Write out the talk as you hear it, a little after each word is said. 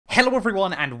Hello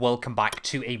everyone and welcome back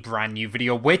to a brand new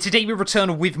video where today we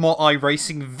return with more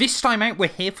iRacing. This time out we're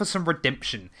here for some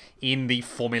redemption in the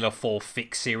Formula 4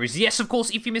 Fix series. Yes, of course,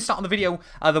 if you missed out on the video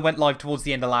that went live towards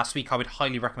the end of last week, I would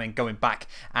highly recommend going back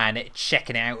and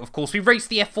checking it out. Of course, we raced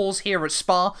the F4s here at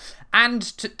Spa, and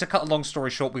to cut a long story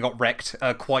short, we got wrecked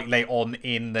quite late on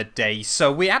in the day.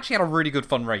 So we actually had a really good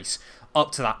fun race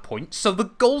up to that point. So the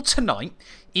goal tonight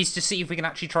is to see if we can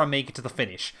actually try and make it to the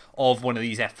finish of one of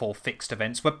these F4 fixed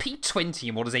events. We're P20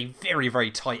 in what is a very, very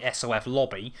tight SOF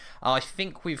lobby. I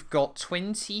think we've got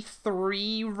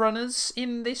 23 runners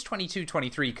in this, 22,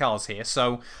 23 cars here.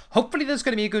 So hopefully there's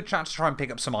going to be a good chance to try and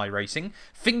pick up some iRacing.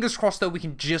 Fingers crossed though we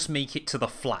can just make it to the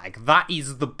flag. That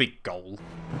is the big goal.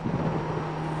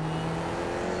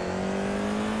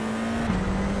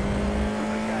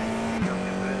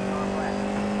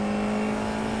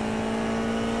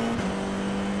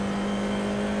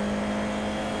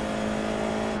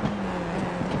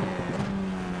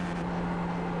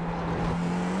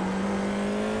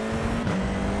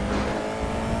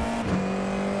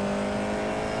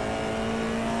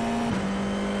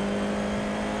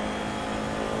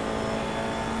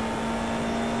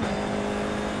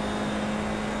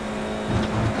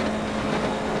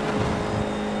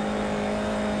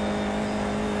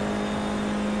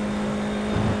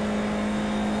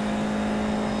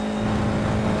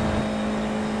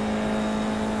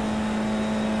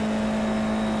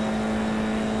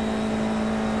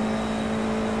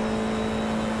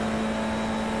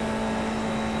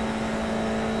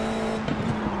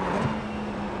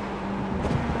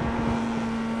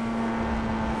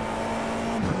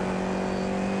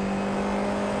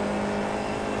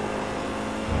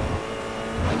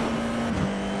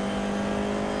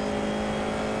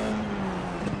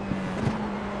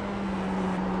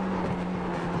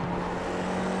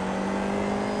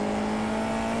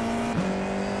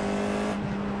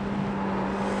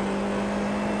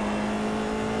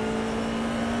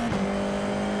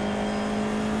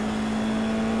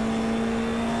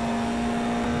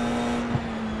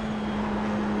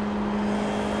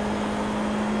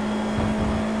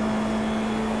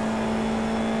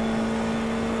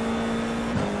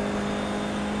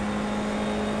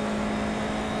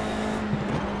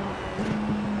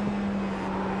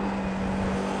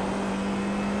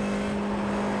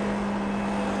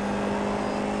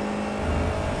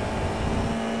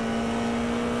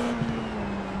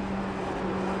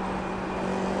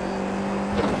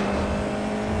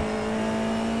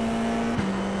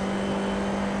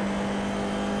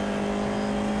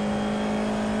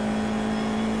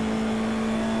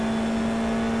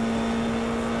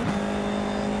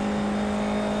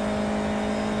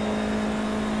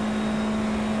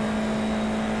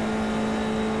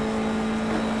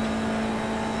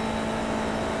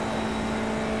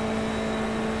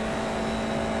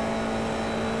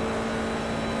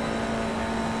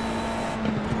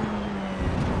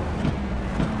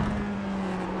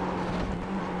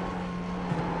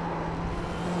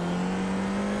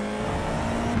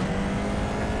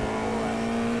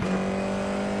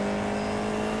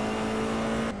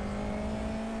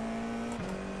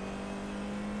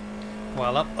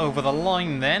 Well, up over the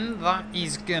line then, that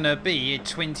is going to be a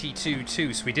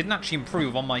 22.2, so we didn't actually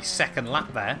improve on my second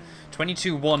lap there.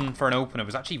 22.1 for an opener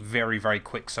was actually very, very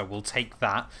quick, so we'll take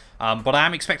that. But I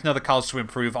am expecting other cars to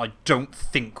improve. I don't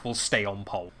think we'll stay on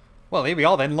pole. Well, here we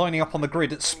are then, lining up on the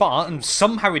grid at Spa, and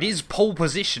somehow it is pole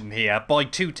position here by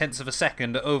 0.2 of a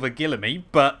second over Guillemey,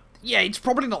 but yeah, it's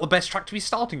probably not the best track to be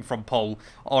starting from pole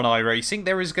on iRacing.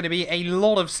 There is going to be a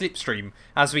lot of slipstream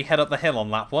as we head up the hill on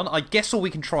lap one. I guess all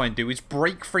we can try and do is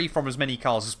break free from as many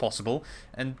cars as possible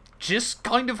and just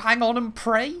kind of hang on and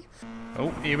pray.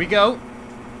 Oh, here we go.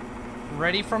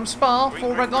 Ready from Spa,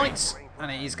 full red lights.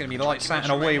 And it is going to be lights out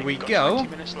and away we go.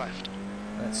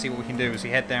 Let's see what we can do as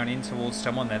we head down in towards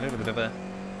turn one there. A little bit of a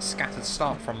scattered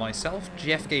start from myself.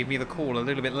 Jeff gave me the call a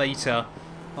little bit later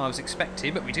I was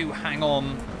expecting, but we do hang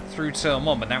on through turn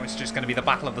one, but now it's just going to be the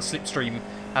battle of the slipstream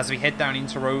as we head down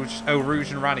into Eau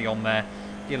Rouge and Rally on there.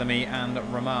 Guillemey and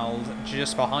Ramald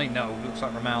just behind. No, looks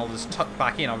like Ramald has tucked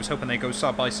back in. I was hoping they'd go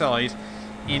side by side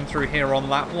in through here on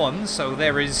lap one. So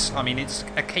there is, I mean, it's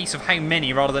a case of how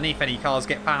many rather than if any cars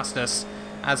get past us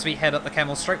as we head up the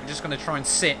Kemmel Straight. We're just going to try and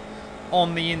sit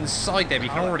on the inside there. We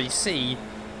can already see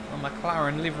a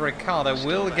McLaren livery car there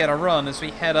will get a run as we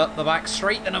head up the back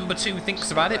straight. The number 2 thinks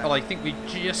about it, but I think we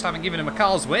just haven't given him a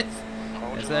car's width.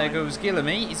 As there goes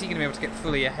Guillemey. Is he going to be able to get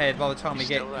fully ahead by the time we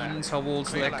get in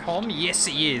towards the com? Yes,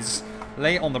 he is.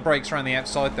 Late on the brakes around the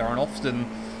outside there, and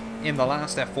often in the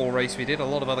last F4 race we did, a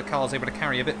lot of other cars able to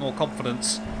carry a bit more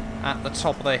confidence at the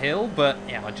top of the hill. But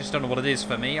yeah, I just don't know what it is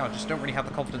for me. I just don't really have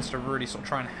the confidence to really sort of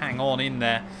try and hang on in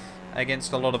there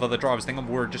against a lot of other drivers. I think I'm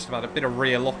worried just about a bit of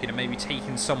rear locking and maybe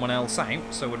taking someone else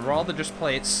out. So would rather just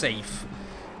play it safe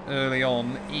early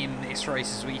on in this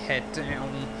race as we head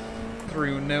down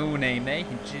through No Name there. You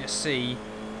can just see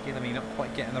Guilherme not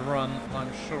quite getting the run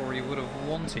I'm sure he would have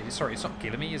wanted. Sorry, it's not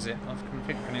Guilherme, is it? I've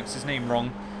completely pronounced his name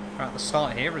wrong at the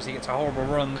start here as he gets a horrible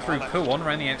run through Puon.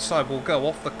 Around the outside will go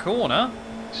off the corner.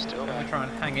 Still Going to try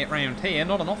and hang it round here.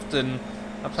 Not an often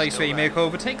a place where you make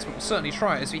overtakes, but we'll certainly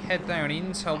try it as we head down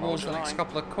in towards the next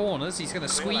couple of corners. He's going to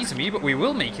squeeze me, but we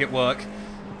will make it work.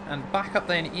 And back up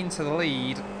then into the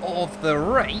lead of the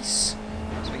race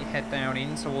as we head down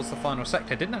in towards the final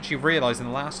sector. I didn't actually realise in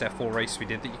the last F4 race we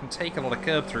did that you can take a lot of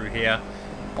curb through here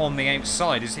on the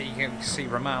outside. As you can see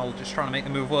Ramal just trying to make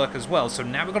the move work as well. So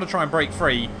now we've got to try and break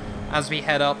free as we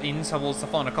head up in towards the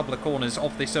final couple of corners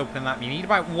of this opening lap. You need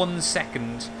about 1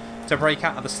 second to break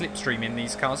out of the slipstream in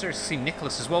these cars. There's see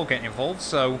Nicholas as well getting involved,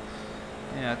 so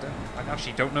yeah, I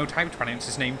actually don't know how to pronounce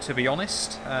his name, to be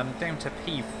honest. Down to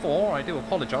P4, I do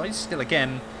apologise. Still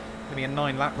again, going to be a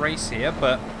 9-lap race here,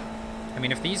 but I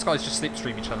mean, if these guys just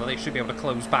slipstream each other, they should be able to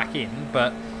close back in,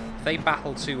 but if they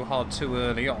battle too hard too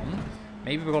early on,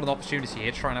 maybe we've got an opportunity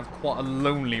here to try and have quite a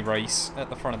lonely race at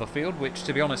the front of the field, which,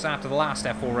 to be honest, after the last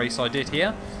F4 race I did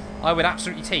here, I would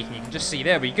absolutely take. And you can just see,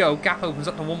 there we go, gap opens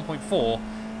up to 1.4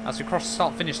 as we cross the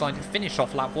start-finish line to finish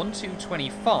off lap 1,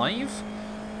 2:25.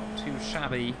 Not too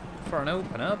shabby for an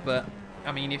opener, but,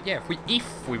 I mean,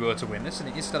 if we were to win this, and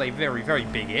it is still a very, very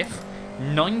big if,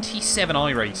 97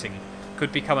 iRacing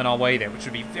could be coming our way there, which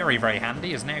would be very, very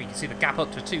handy, as now you can see the gap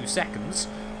up to 2 seconds.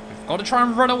 We've got to try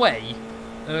and run away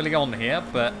early on here,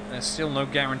 but there's still no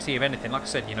guarantee of anything. Like I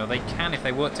said, you know, they can, if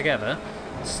they work together,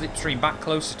 slipstream back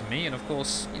closer to me, and of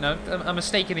course, you know, a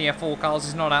mistake in the F4 cars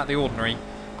is not out of the ordinary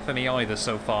for me either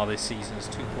so far this season. It's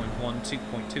 2.1,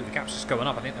 2.2. The gap's just going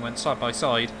up. I think they went side by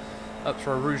side up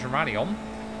through Rouge and Radion.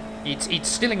 It's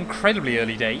still incredibly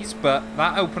early days, but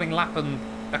that opening lap and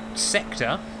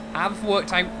sector have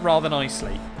worked out rather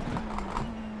nicely.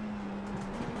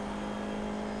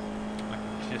 I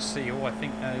can just see, I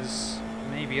think there's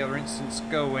maybe other incidents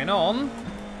going on.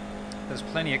 There's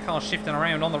plenty of cars shifting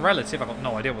around on the relative. I've got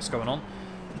no idea what's going on.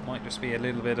 Might just be a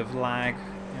little bit of lag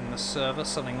in the server,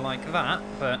 something like that.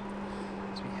 But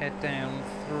as we head down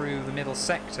through the middle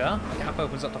sector, the gap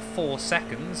opens up to 4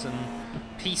 seconds, and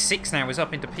P6 now is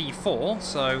up into P4.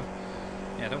 So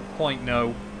yeah, I don't quite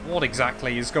know what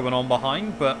exactly is going on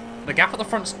behind, but the gap at the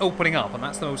front's opening up, and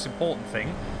that's the most important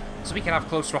thing. So we can have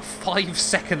close to a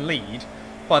 5-second lead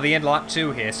by the end of lap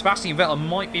 2 here. Sebastian Vettel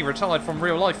might be retired from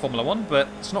real-life Formula 1, but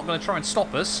it's not going to try and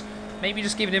stop us. Maybe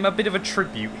just giving him a bit of a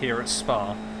tribute here at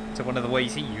Spa to one of the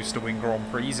ways he used to win Grand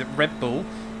Prix at Red Bull.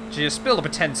 Just build up a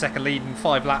 10-second lead in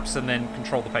 5 laps and then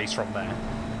control the pace from there.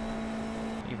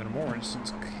 Even more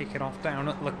instance kicking off down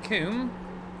at Lacombe,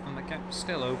 and the gap's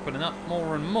still opening up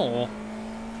more and more.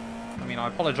 I mean, I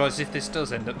apologise if this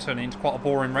does end up turning into quite a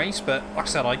boring race, but like I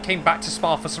said, I came back to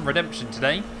Spa for some redemption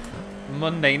today.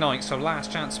 Monday night, so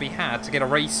last chance we had to get a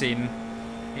race in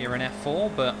here in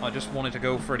F4, but I just wanted to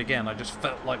go for it again. I just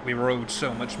felt like we were owed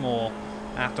so much more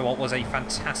after what was a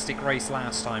fantastic race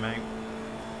last time out.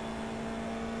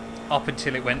 Up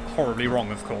until it went horribly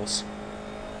wrong, of course.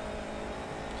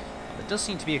 There does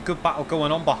seem to be a good battle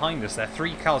going on behind us there.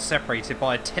 3 cars separated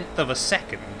by 1/10 of a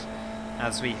second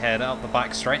as we head up the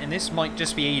back straight, and this might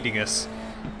just be aiding us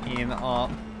in our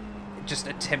just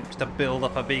attempt to build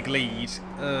up a big lead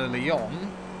early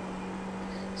on.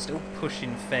 Still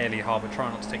pushing fairly hard, but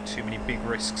trying not to take too many big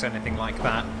risks, anything like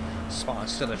that. Spa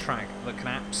is still a track that can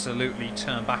absolutely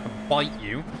turn back and bite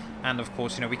you. And of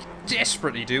course, you know, we can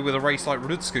desperately do with a race like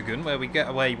Rudskogen, where we get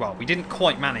away, well, we didn't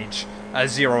quite manage a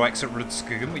 0x at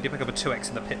Rudskogen. We did pick up a 2x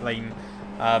in the pit lane,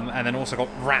 and then also got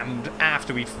rammed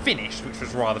after we'd finished, which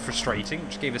was rather frustrating,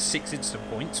 which gave us 6 instant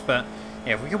points. But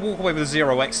yeah, if we could walk away with a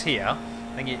 0x here,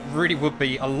 I think it really would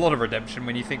be a lot of redemption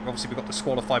when you think, obviously, we got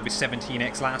disqualified with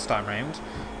 17x last time round.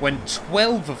 When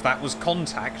 12 of that was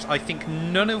contact, I think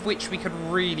none of which we could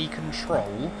really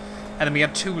control. And then we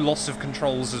had 2 loss of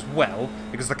controls as well,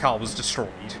 because the car was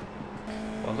destroyed.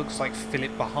 Well, it looks like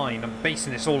Philip behind. I'm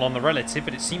basing this all on the relative,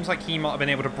 but it seems like he might have been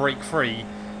able to break free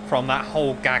from that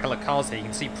whole gaggle of cars there. You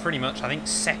can see pretty much, I think,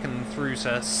 2nd through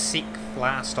to 6th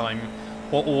last time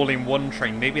were all in one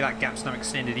train. Maybe that gap's now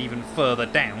extended even further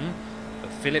down. But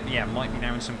Philip, yeah, might be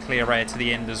now in some clear air to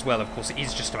the end as well. Of course, it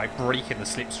is just about breaking the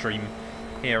slipstream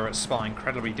here at Spa.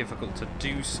 Incredibly difficult to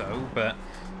do so, but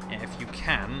yeah, if you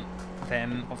can,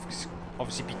 then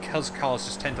obviously because cars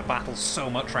just tend to battle so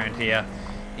much around here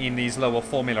in these lower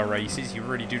formula races, you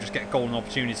really do just get a golden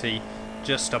opportunity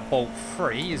just a bolt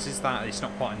free. Is that? It's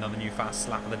not quite another new fastest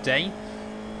lap of the day.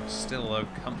 Still, though,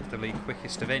 comfortably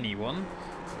quickest of anyone.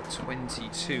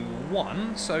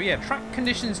 22-1. So, yeah, track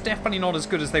conditions definitely not as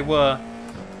good as they were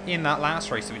in that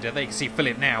last race that we did. There you can see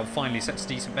Philip now finally sets a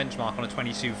decent benchmark on a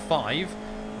 22.5.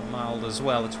 Mild as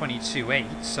well, a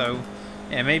 22.8. So,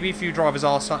 yeah, maybe a few drivers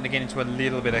are starting to get into a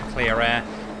little bit of clear air.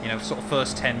 You know, sort of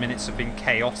first 10 minutes have been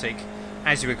chaotic,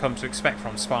 as you would come to expect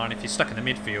from Spa, and if you're stuck in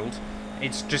the midfield,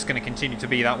 it's just going to continue to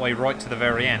be that way right to the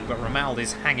very end. But Renault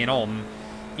is hanging on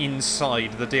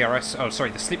inside the DRS, the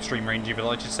slipstream range, if you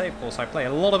like to say. Of course, I play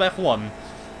a lot of F1,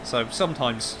 so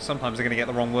sometimes I'm going to get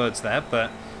the wrong words there, but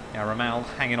yeah, Renault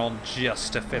hanging on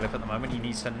just to Philip at the moment. He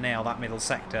needs to nail that middle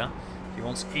sector if he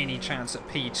wants any chance at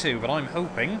P2, but I'm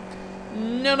hoping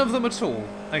none of them at all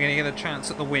are going to get a chance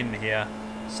at the win here.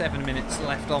 7 minutes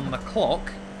left on the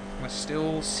clock. We're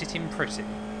still sitting pretty.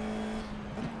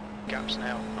 Gaps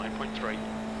now, 9.3.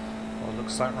 Well, it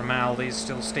looks like Renault is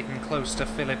still sticking close to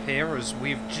Philip here, as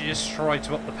we've just tried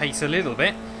to up the pace a little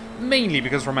bit. Mainly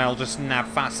because Renault just nabbed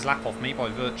fastest lap off me by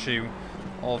virtue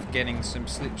of getting some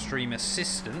slipstream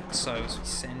assistance. So as we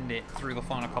send it through the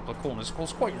final couple of corners, of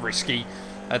course, quite risky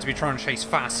to be trying to chase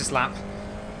fastest lap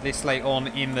this late on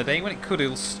in the day when it could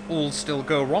all still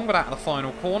go wrong. But out of the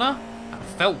final corner, that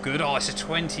felt good. Oh, it's a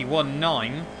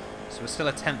 21.9, so we're still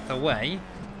a tenth away.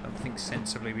 I don't think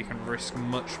sensibly we can risk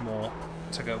much more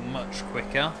to go much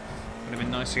quicker. Would have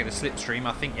been nice to get a slipstream.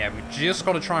 I think, yeah, we've just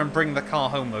got to try and bring the car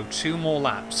home, though. 2 more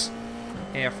laps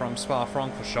here from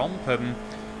Spa-Francorchamps.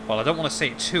 Well, I don't want to say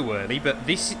it too early, but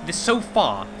this so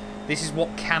far, this is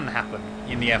what can happen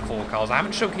in the F4 cars. I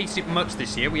haven't showcased it much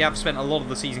this year. We have spent a lot of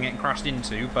the season getting crashed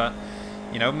into, but,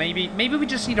 you know, maybe we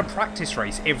just need a practice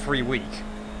race every week.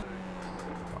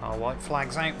 Well, white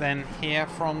flags out then here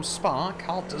from Spa.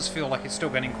 Car does feel like it's still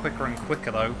getting quicker and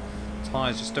quicker, though.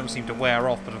 Tyres just don't seem to wear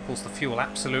off, but of course the fuel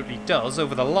absolutely does.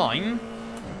 Over the line,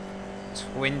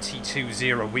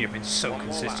 22.0. We have been so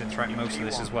consistent throughout most of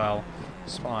this as well.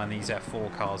 Spa and these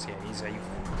F4 cars here is a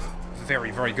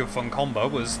very, very good fun combo.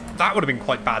 That would have been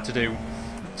quite bad to do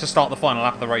to start the final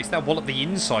lap of the race. They'll wallop the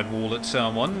inside wall at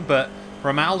turn 1, but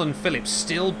Renault and Phillips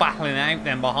still battling out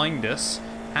then behind us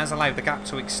has allowed the gap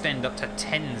to extend up to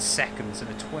 10 seconds in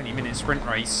a 20-minute sprint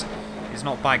race. Is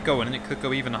not bad going, and it could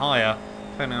go even higher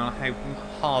depending on how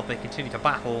hard they continue to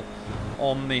battle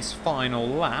on this final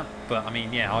lap. But, I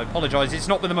mean, yeah, I apologise. It's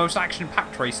not been the most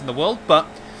action-packed race in the world, but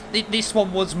this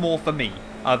one was more for me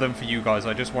than for you guys.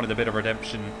 I just wanted a bit of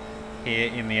redemption here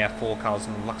in the F4 cars,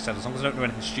 and like I said, as long as I don't do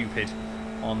anything stupid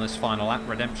on this final lap,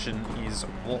 redemption is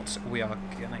what we are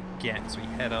going to get as we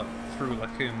head up through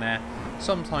Lacombe there.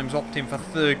 Sometimes opting for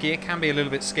third gear can be a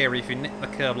little bit scary if you nick the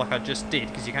curb like I just did,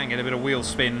 because you can get a bit of wheel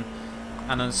spin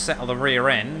and then settle the rear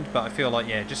end, but I feel like,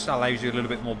 yeah, it just allows you a little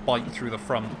bit more bite through the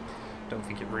front. Don't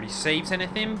think it really saves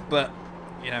anything, but,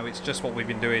 you know, it's just what we've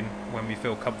been doing when we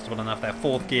feel comfortable enough there.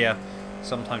 Fourth gear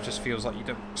sometimes just feels like you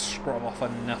don't scrub off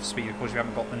enough speed because you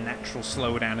haven't got the natural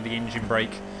slowdown of the engine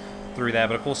brake through there.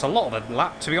 But of course, a lot of the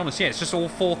lap, to be honest, yeah, it's just all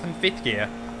 4th and 5th gear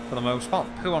for the most part.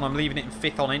 Puon, I'm leaving it in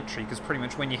 5th on entry because pretty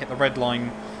much when you hit the red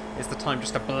line is the time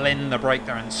just to blend the brake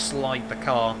there and slide the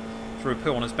car through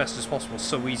Puon as best as possible.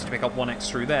 So easy to pick up 1x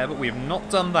through there, but we have not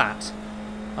done that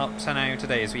up to now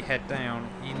today as we head down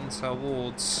in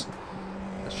towards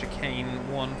the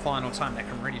chicane one final time. They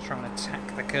can really try and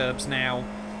attack the curbs now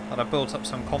that I've built up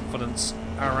some confidence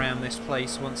around this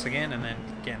place once again, and then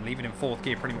again leave it in 4th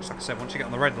gear pretty much like I said. Once you get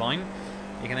on the red line,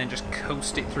 you can then just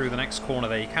coast it through the next corner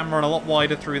there. You can run a lot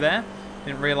wider through there.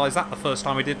 Didn't realise that the first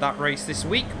time we did that race this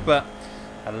week, but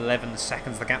 11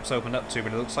 seconds the gap's opened up to,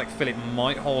 but it looks like Philip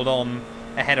might hold on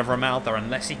ahead of Renault there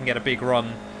unless he can get a big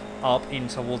run up in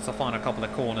towards the final couple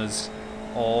of corners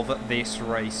of this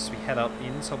race. We head up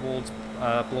in towards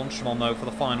Blanchemont though for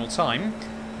the final time.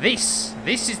 This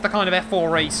is the kind of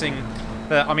F4 racing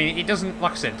that, I mean, it doesn't,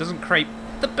 like I said, it doesn't create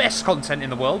the best content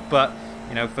in the world, but,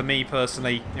 you know, for me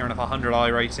personally, near enough 100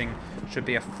 iRacing should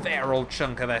be a fair old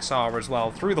chunk of SR as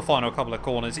well through the final couple of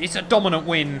corners. It's a dominant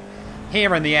win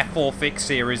here in the F4 Fix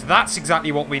Series. That's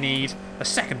exactly what we need. A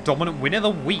second dominant win of the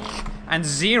week. And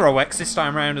 0x this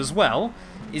time around as well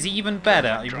is even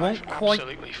better. It won't quite...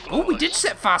 Oh, we did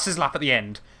set fastest lap at the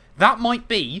end. That might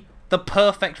be the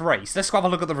perfect race. Let's go have a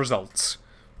look at the results.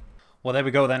 Well, there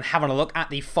we go then, having a look at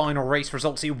the final race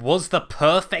results. It was the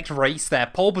perfect race there.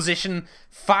 Pole position,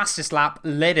 fastest lap,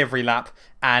 led every lap,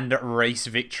 and race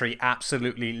victory.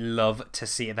 Absolutely love to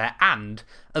see it there. And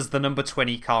as the number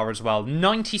 20 car as well.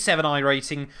 97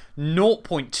 iRacing,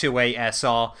 0.28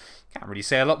 SR. Can't really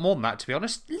say a lot more than that, to be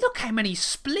honest. Look how many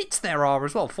splits there are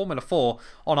as well. Formula 4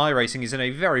 on iRacing is in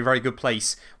a very, very good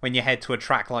place when you head to a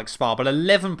track like Spa. But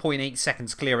 11.8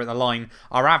 seconds clear at the line.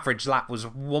 Our average lap was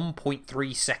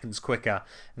 1.3 seconds quicker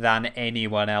than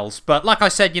anyone else. But like I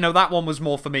said, you know, that one was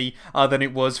more for me than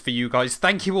it was for you guys.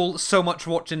 Thank you all so much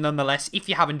for watching nonetheless. If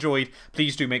you have enjoyed,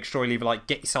 please do make sure you leave a like,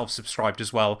 get yourself subscribed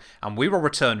as well. And we will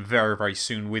return very, very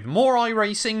soon with more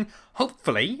iRacing.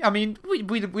 Hopefully, I mean, we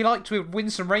like to win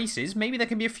some races. Maybe there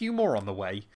can be a few more on the way.